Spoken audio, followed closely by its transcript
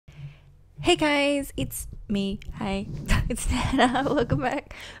Hey guys, it's me. Hi, it's Nenna. Welcome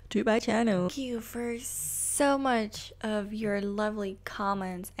back to my channel. Thank you for so much of your lovely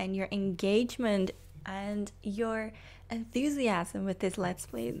comments and your engagement and your enthusiasm with this Let's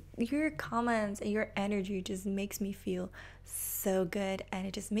Play. Your comments and your energy just makes me feel so good, and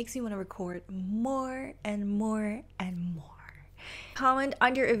it just makes me want to record more and more and more. Comment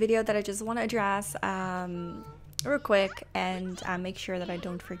under a video that I just want to address real quick and make sure that I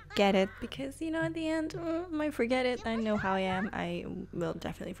don't forget it, because you know at the end I might forget it. I know how I am. I will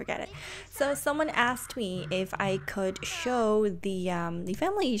definitely forget it. So someone asked me if I could show the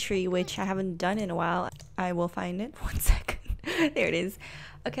family tree, which I haven't done in a while. I will find it. 1 second. There it is.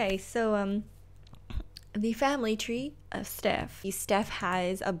 Okay, so the family tree of Steph. Steph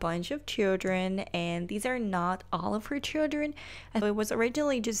has a bunch of children, and these are not all of her children. It was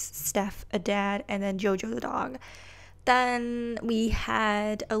originally just Steph, a dad, and then Jojo the dog. Then we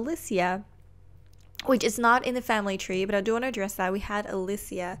had Alicia, which is not in the family tree, but I do want to address that. We had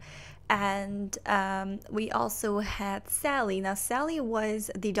Alicia, and we also had Sally. Now Sally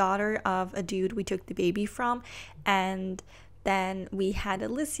was the daughter of a dude we took the baby from, and then we had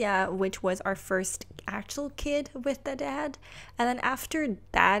Alicia, which was our first actual kid with the dad. And then after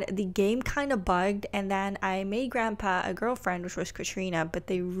that, the game kind of bugged, and then I made Grandpa a girlfriend, which was Katrina, but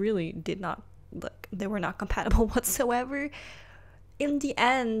they really did not look, they were not compatible whatsoever. In the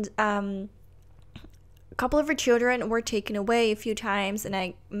end, a couple of her children were taken away a few times, and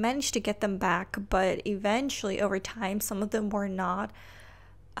I managed to get them back, but eventually over time, some of them were not,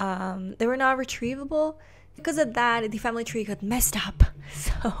 they were not retrievable. Because of that, the family tree got messed up.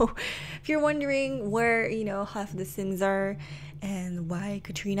 So if you're wondering where, you know, half the Sims are and why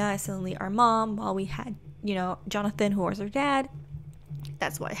Katrina is suddenly our mom while we had, you know, Jonathan, who was our dad,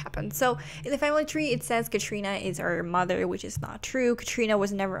 that's what happened. So in the family tree, it says Katrina is our mother, which is not true. Katrina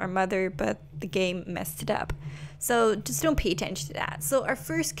was never our mother, but the game messed it up. So just don't pay attention to that. So our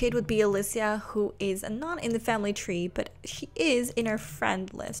first kid would be Alicia, who is not in the family tree, but she is in our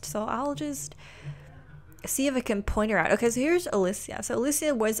friend list. So I'll just see if I can point her out. Okay, so here's Alicia. So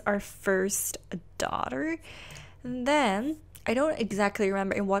Alicia was our first daughter. And then, I don't exactly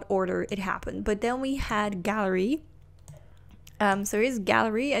remember in what order it happened, but then we had Gallery. So here's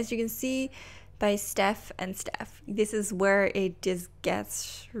Gallery, as you can see, by Steph and Steph. This is where it just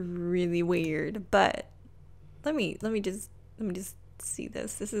gets really weird. But let me just see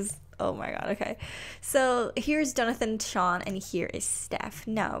this. This is, oh my god, okay. So here's Jonathan, Sean, and here is Steph.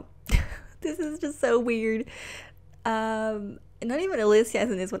 Now, this is just so weird. Not even Alicia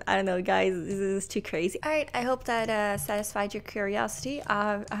is in this one. I don't know, guys. This is too crazy. Alright, I hope that satisfied your curiosity.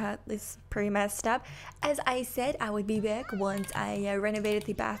 It's pretty messed up. As I said, I would be back once I renovated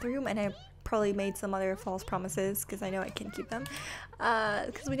the bathroom, and I probably made some other false promises because I know I can't keep them.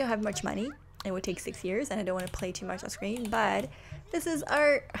 Because we don't have much money. It would take 6 years, and I don't want to play too much on screen. But this is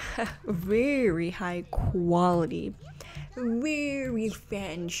our very high quality, very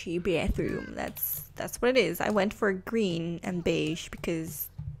fancy bathroom. That's what it is. I went for green and beige because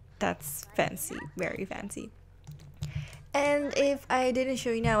that's fancy, very fancy. And if I didn't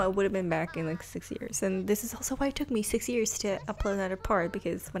show you now, I would have been back in like 6 years. And this is also why it took me 6 years to upload another part,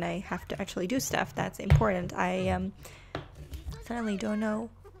 because when I have to actually do stuff that's important, I suddenly don't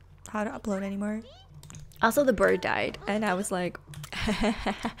know how to upload anymore. Also, the bird died, and I was like,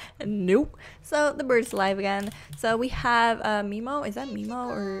 nope. So the bird's alive again. So we have Mimo. Is that Mimo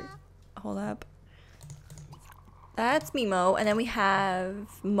or hold up? That's Mimo, and then we have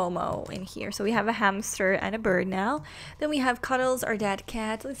Momo in here. So we have a hamster and a bird now. Then we have Cuddles, our dad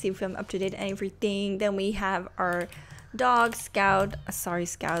cat. Let's see if I'm up to date and everything. Then we have our dog Scout. Sorry,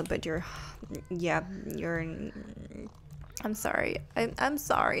 Scout, but you're I'm sorry. I'm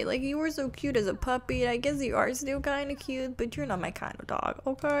sorry. Like, you were so cute as a puppy, and I guess you are still kind of cute, but you're not my kind of dog,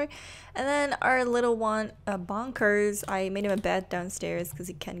 okay? And then our little one, Bonkers. I made him a bed downstairs because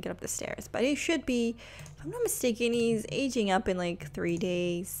he can't get up the stairs, but he should be, if I'm not mistaken, he's aging up in like 3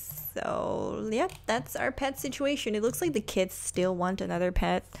 days. So yeah, that's our pet situation. It looks like the kids still want another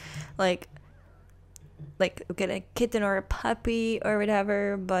pet, like get a kitten or a puppy or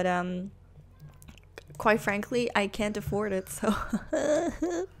whatever, but quite frankly, I can't afford it, so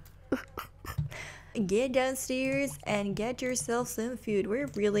get downstairs and get yourself some food. We're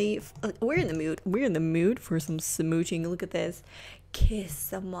in the mood. We're in the mood for some smooching. Look at this. Kiss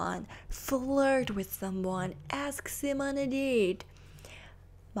someone, flirt with someone, ask them on a date.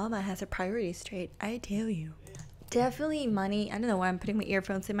 Mama has her priorities straight, I tell you. Definitely money. I don't know why I'm putting my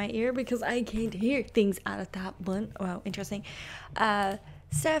earphones in my ear, because I can't hear things out of that one. Wow, interesting.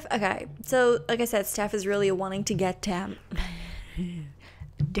 Steph, okay, so like I said, Steph is really wanting to get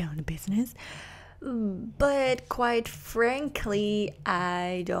down to business. But quite frankly,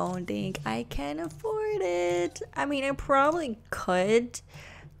 I don't think I can afford it. I mean, I probably could.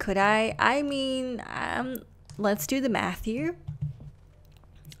 Could I? I mean, let's do the math here.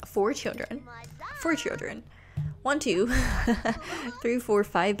 4 children. 4 children. 1, 2, 3, 4,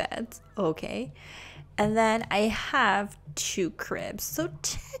 5 beds. Okay. And then I have 2 cribs. So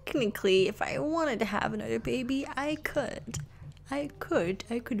technically, if I wanted to have another baby, I could. I could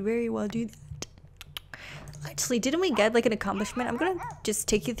very well do that. Actually, didn't we get like an accomplishment? I'm gonna just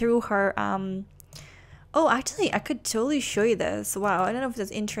take you through her oh, actually, I could totally show you this. Wow, I don't know if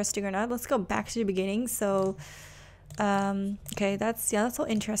that's interesting or not. Let's go back to the beginning. So okay, that's all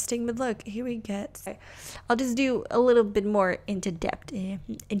interesting, but look, here we get, I'll just do a little bit more into depth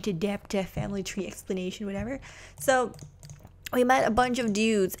family tree explanation, whatever. So we met a bunch of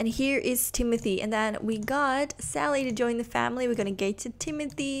dudes, and here is Timothy, and then we got Sally to join the family. We're gonna get to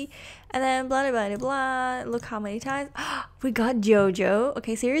Timothy, and then blah blah blah blah. Look how many times we got Jojo.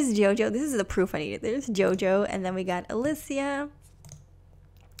 Okay, so here's Jojo. This is the proof I needed. There's Jojo, and then we got Alicia,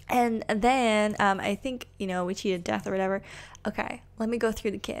 and then I think, you know, we cheated death or whatever. Okay, let me go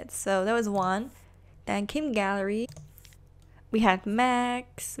through the kids. So that was 1. Then Kim Gallery. We had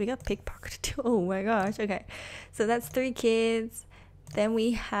Max. We got pickpocketed too. Oh my gosh. Okay. So that's 3 kids. Then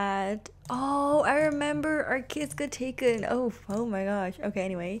we had, oh, I remember our kids got taken. Oh my gosh. Okay,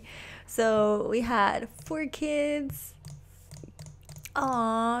 anyway. So we had 4 kids.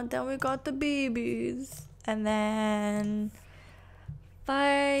 Aw, then we got the babies. And then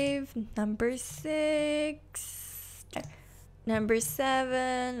 5, number 6. Number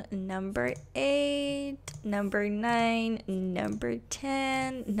 7, number 8, number 9, number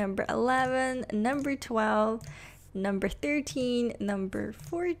 10, number 11, number 12, number 13, number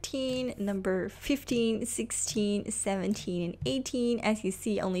 14, number 15, 16, 17, and 18. As you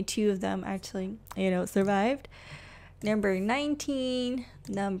see, only 2 of them actually, you know, survived. Number 19,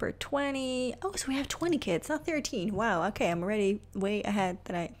 number 20. Oh, so we have 20 kids, not 13. Wow, okay, I'm already way ahead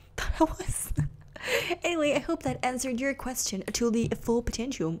than I thought I was. Anyway, I hope that answered your question to the full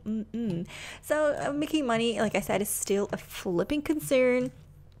potential. So making money, like I said, is still a flipping concern.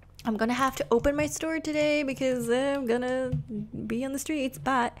 I'm gonna have to open my store today because I'm gonna be on the streets,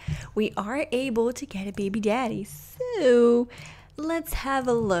 but we are able to get a baby daddy. So let's have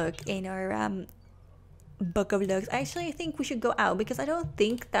a look in our book of looks. Actually, I think we should go out because I don't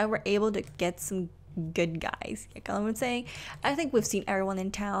think that we're able to get some good guys. You know what I'm saying? I think we've seen everyone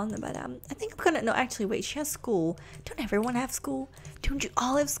in town, but I think I'm gonna, no, actually wait, she has school. Don't everyone have school? Don't you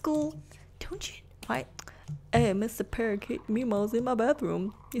all have school? Don't you? Why? Hey, Mr. Parakeet Memo's in my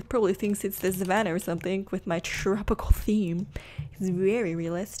bathroom. He probably thinks it's the savannah or something with my tropical theme. It's very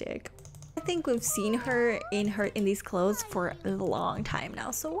realistic. I think we've seen her in these clothes for a long time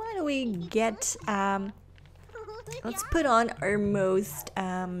now. So why don't we get let's put on our most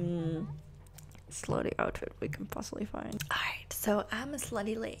slutty outfit we can possibly find. Alright, so I'm a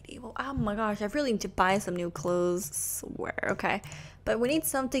slutty lady. Well, oh my gosh, I really need to buy some new clothes, swear, okay? But we need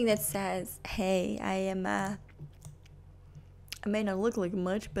something that says, hey, I am, I may not look like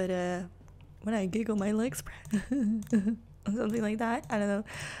much, but, when I giggle, my legs spread. Something like that, I don't know.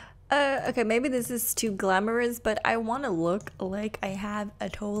 Okay, maybe this is too glamorous, but I want to look like I have a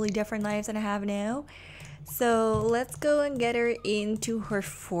totally different life than I have now. So let's go and get her into her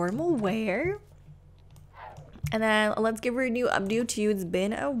formal wear. And then let's give her a new updo too. It's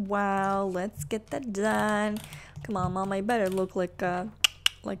been a while. Let's get that done. Come on, mom. I better look like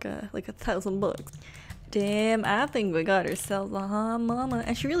 $1,000. Damn, I think we got ourselves a mama.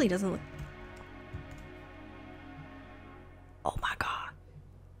 And she really doesn't look. Oh my god.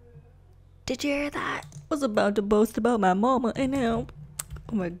 Did you hear that? I was about to boast about my mama and now.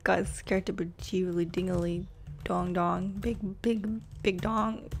 Oh my god, scared to bejeebly dingly dong big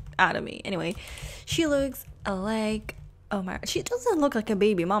dong out of me. Anyway, she looks like, oh my, she doesn't look like a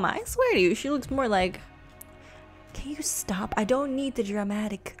baby mama. I swear to you, she looks more like, can you stop? I don't need the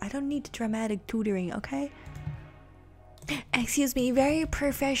dramatic tutoring, okay? Excuse me, very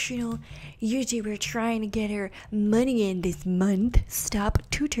professional YouTuber trying to get her money in this month. Stop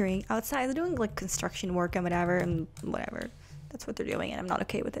tutoring outside. They're doing like construction work and whatever. That's what they're doing, and I'm not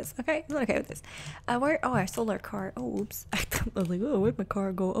okay with this. Okay, I'm not okay with this. Where? Oh, I sold our car. Oh, oops. I was like, oh, where'd my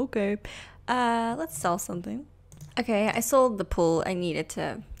car go? Okay. Let's sell something. Okay, I sold the pool. I needed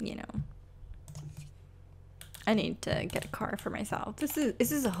to, you know, I need to get a car for myself. Is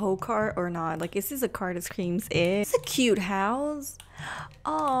this a hoe car or not? Like, is this a car that screams it's a cute house?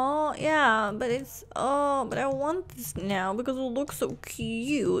 Oh yeah, but it's, oh, but I want this now because it looks so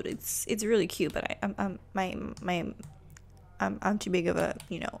cute. It's really cute, but I'm too big of a,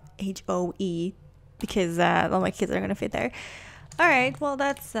 you know, HOE, because all my kids are gonna fit there. All right, well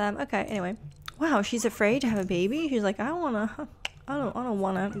that's okay. Anyway, wow, she's afraid to have a baby. She's like, I don't wanna,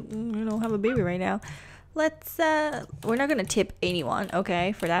 you know, have a baby right now. Let's we're not gonna tip anyone,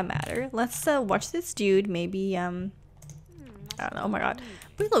 okay, for that matter. Let's watch this dude. Maybe I don't know. Oh my god,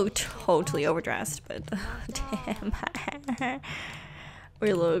 we look totally overdressed, but damn,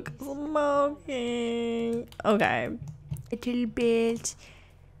 we look smoking. Okay, a little bit.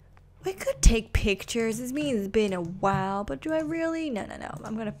 We could take pictures. This means it's been a while, but do I really? No.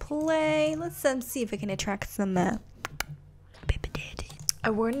 I'm gonna play. Let's see if I can attract some baby daddy. I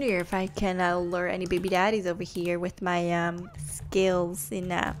wonder if I can lure any baby daddies over here with my skills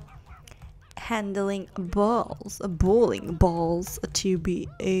in handling balls, bowling balls to be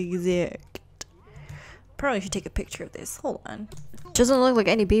exact. Probably should take a picture of this. Hold on. Doesn't look like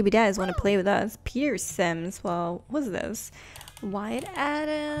any baby daddies want to play with us. Peter Sims. Well, what's this? Wyatt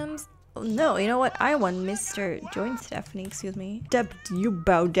Adams. Oh, no, you know what? I want Mr. Join Stephanie, excuse me. Steph, you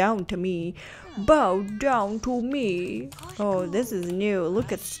bow down to me. Bow down to me. Oh, this is new.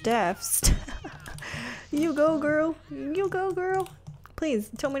 Look at Steph. You go, girl. You go, girl. Please,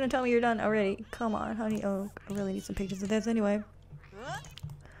 don't tell me you're done already. Come on, honey. Oh, I really need some pictures of this anyway.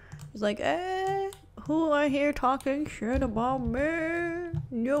 He's like, who are here talking shit about me?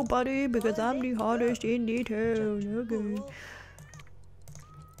 Nobody, because I'm the hottest in the town. Okay.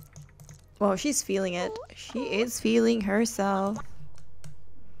 Well, she's feeling it. She is feeling herself.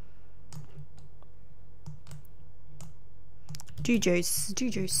 DJ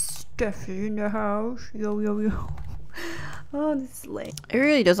Steph is in the house. Yo. Oh, this is late. He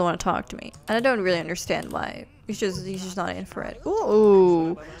really doesn't want to talk to me, and I don't really understand why. He's just not in for it.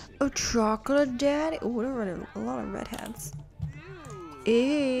 Ooh, a chocolate daddy. Ooh, there are a lot of redheads.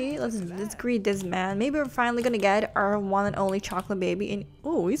 Hey, let's greet this man. Maybe we're finally gonna get our one and only chocolate baby. And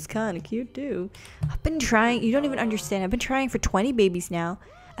oh, he's kind of cute too. I've been trying. You don't even understand. I've been trying for 20 babies now.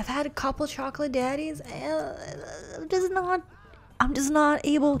 I've had a couple chocolate daddies. I'm just not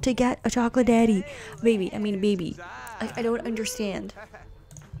able to get a chocolate daddy. Baby. I don't understand.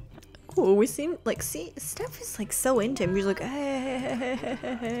 Oh, we seem like, see, Steph is like so into him. He's like,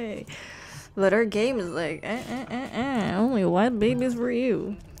 hey. But our game is like, only white babies for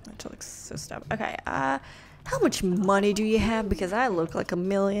you. That looks so stupid. Okay, how much money do you have? Because I look like $1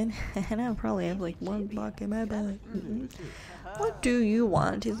 million, and I probably have like $1 in my bag. What do you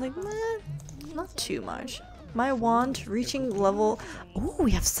want? He's like, not too much. My want, reaching level. Oh,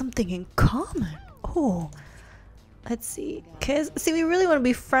 we have something in common. Oh, let's see. Cause see, we really want to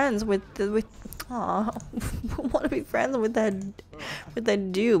be friends with. Aw, we want to be friends with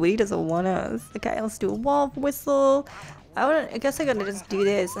that dude, but he doesn't want us. Okay, let's do a wall whistle. I guess I gotta just do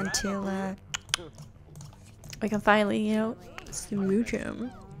this until I can finally, you know, smooch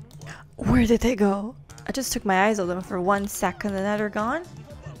him. Where did they go? I just took my eyes off them for 1 second, and now they're gone.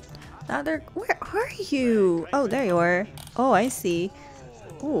 Now they're where are you? Oh, there you are. Oh, I see.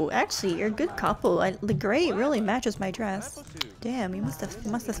 Oh, actually, you're a good couple. The gray really matches my dress. Damn, he must have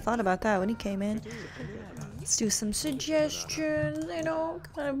thought about that when he came in. Let's do some suggestions, you know,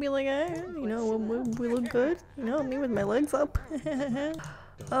 kind of be like, you know, we look good, you know, me with my legs up.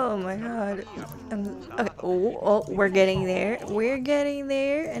 Oh my god. Okay. Oh, we're getting there.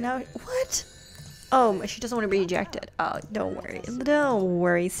 And now, what? Oh, she doesn't want to be ejected. Oh, don't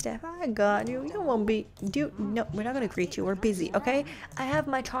worry, Steph. I got you. You won't be. No, we're not gonna greet you. We're busy, okay? I have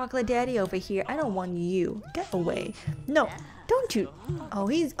my chocolate daddy over here. I don't want you. Get away. No, don't you?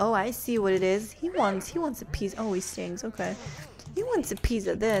 Oh, I see what it is. He wants a piece. Oh, he stings. Okay. He wants a piece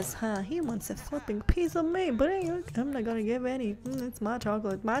of this, huh? He wants a flipping piece of me, but I'm not gonna give any. It's my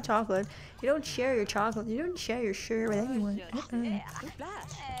chocolate. My chocolate. You don't share your chocolate. You don't share your sugar with anyone.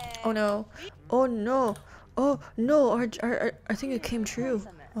 Oh no. Oh no. Oh no. I think it came true.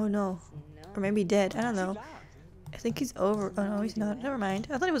 Oh no. Or maybe dead. I don't know. I think he's over. Oh no, he's not. Never mind.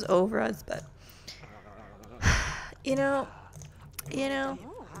 I thought he was over us, but you know.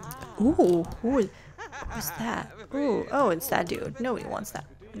 Ooh. Who's that? Ooh, oh, it's that dude. Nobody wants that.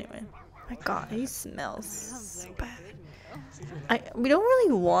 Anyway, my god, he smells so bad. We don't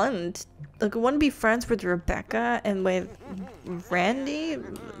really want, like, we want to be friends with Rebecca and with Randy,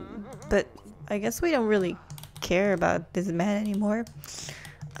 but I guess we don't really care about this man anymore.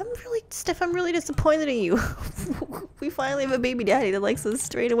 Steph, I'm really disappointed in you. We finally have a baby daddy that likes us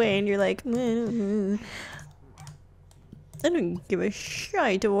straight away, and you're like, I don't give a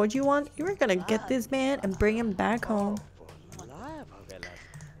shit of what you want. You're gonna get this man and bring him back home.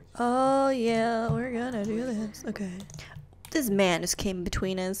 Oh yeah, we're gonna do this. Okay. This man just came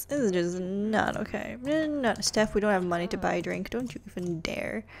between us. This is just not okay. Not Steph, we don't have money to buy a drink. Don't you even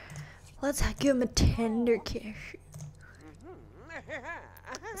dare. Let's give him a tender kiss.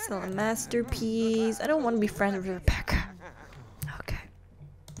 Sell a masterpiece. I don't want to be friends with Rebecca. Okay.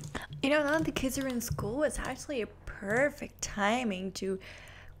 You know, now that the kids are in school, it's actually a perfect timing to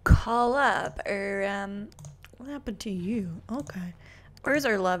call up. Or, what happened to you? Okay. Where's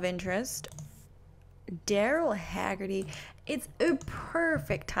our love interest? Daryl Haggerty. It's a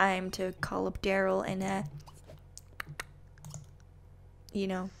perfect time to call up Daryl and, you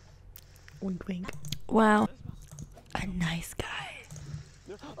know, wink wink. Wow. A nice guy.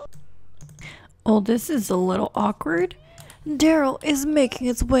 Oh, this is a little awkward. Daryl is making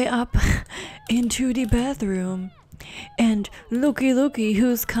its way up into the bathroom. And looky,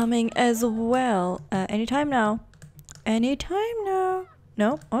 who's coming as well. Anytime now. Anytime now.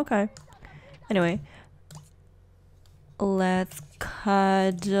 No? Okay. Anyway. Let's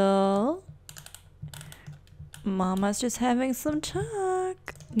cuddle. Mama's just having some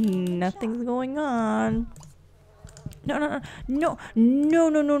talk. Nothing's going on. No.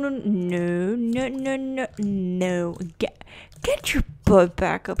 Get your butt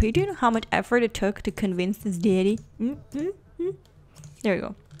back up here. Do you know how much effort it took to convince this daddy? There you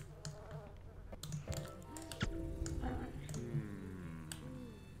go.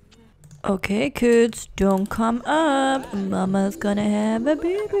 Okay, kids, don't come up. Mama's gonna have a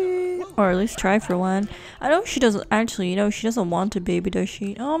baby. Or at least try for one. I know she doesn't actually, you know, she doesn't want a baby, does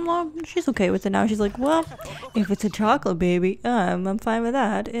she? Oh, no, she's okay with it now. She's like, well, if it's a chocolate baby, I'm fine with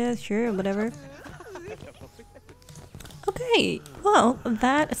that. Yeah, sure, whatever. Okay, well,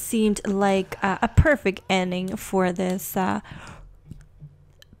 that seemed like a perfect ending for this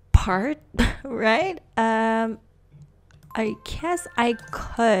part, right? I guess I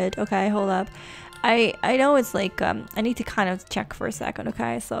could. Okay, hold up. I know it's like I need to kind of check for a second.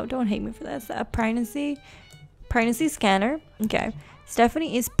 Okay, so don't hate me for this. Pregnancy scanner. Okay,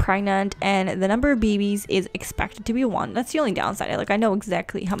 Stephanie is pregnant and the number of babies is expected to be 1. That's the only downside. Like I know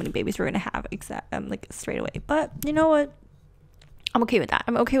exactly how many babies we're gonna have like straight away. But you know what? I'm okay with that.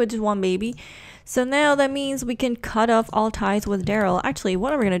 I'm okay with just 1 baby. So now that means we can cut off all ties with Daryl. Actually,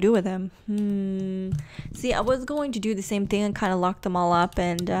 what are we gonna do with him? See, I was going to do the same thing and kind of lock them all up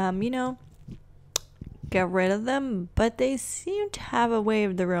and you know, get rid of them, but they seem to have a way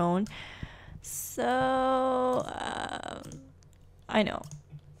of their own. So I know.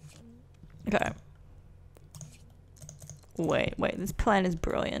 Okay. Wait. This plan is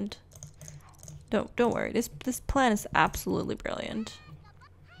brilliant. Don't worry. This plan is absolutely brilliant.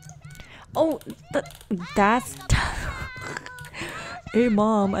 Oh, that's. Hey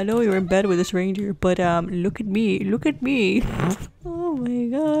mom, I know you're in bed with a stranger, but look at me. Oh my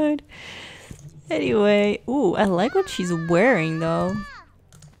god. Anyway, ooh, I like what she's wearing though.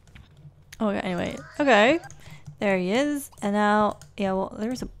 Okay, anyway, okay. There he is, and now, yeah, well,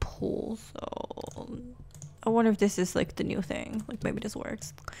 there's a pool, so I wonder if this is like the new thing. Like maybe this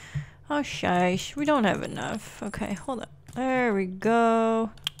works. Oh, shush. We don't have enough. Okay, hold on. There we go.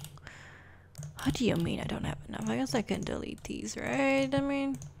 What do you mean I don't have enough? I guess I can delete these, right? I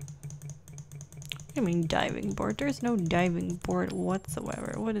mean diving board. There's no diving board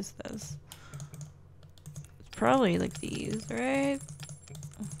whatsoever. What is this? It's probably like these, right?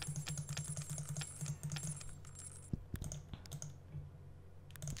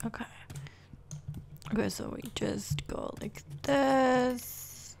 Okay. Okay, so we just go like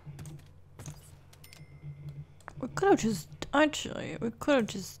this. We could have just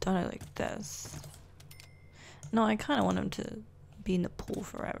done it like this. No, I kind of want him to be in the pool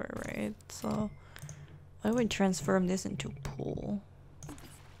forever, right? So why don't we transform this into a pool?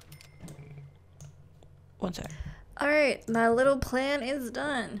 One sec. Alright, my little plan is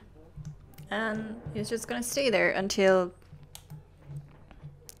done. And it's just gonna stay there until,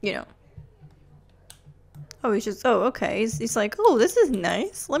 you know. Oh, he's just, oh, okay. He's like, oh, this is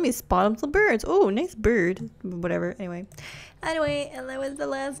nice. Let me spot up some birds. Oh, nice bird. Whatever. Anyway, and that was the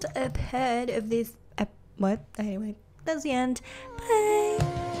last part of this. What? Anyway, that's the end.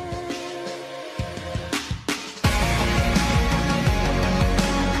 Bye.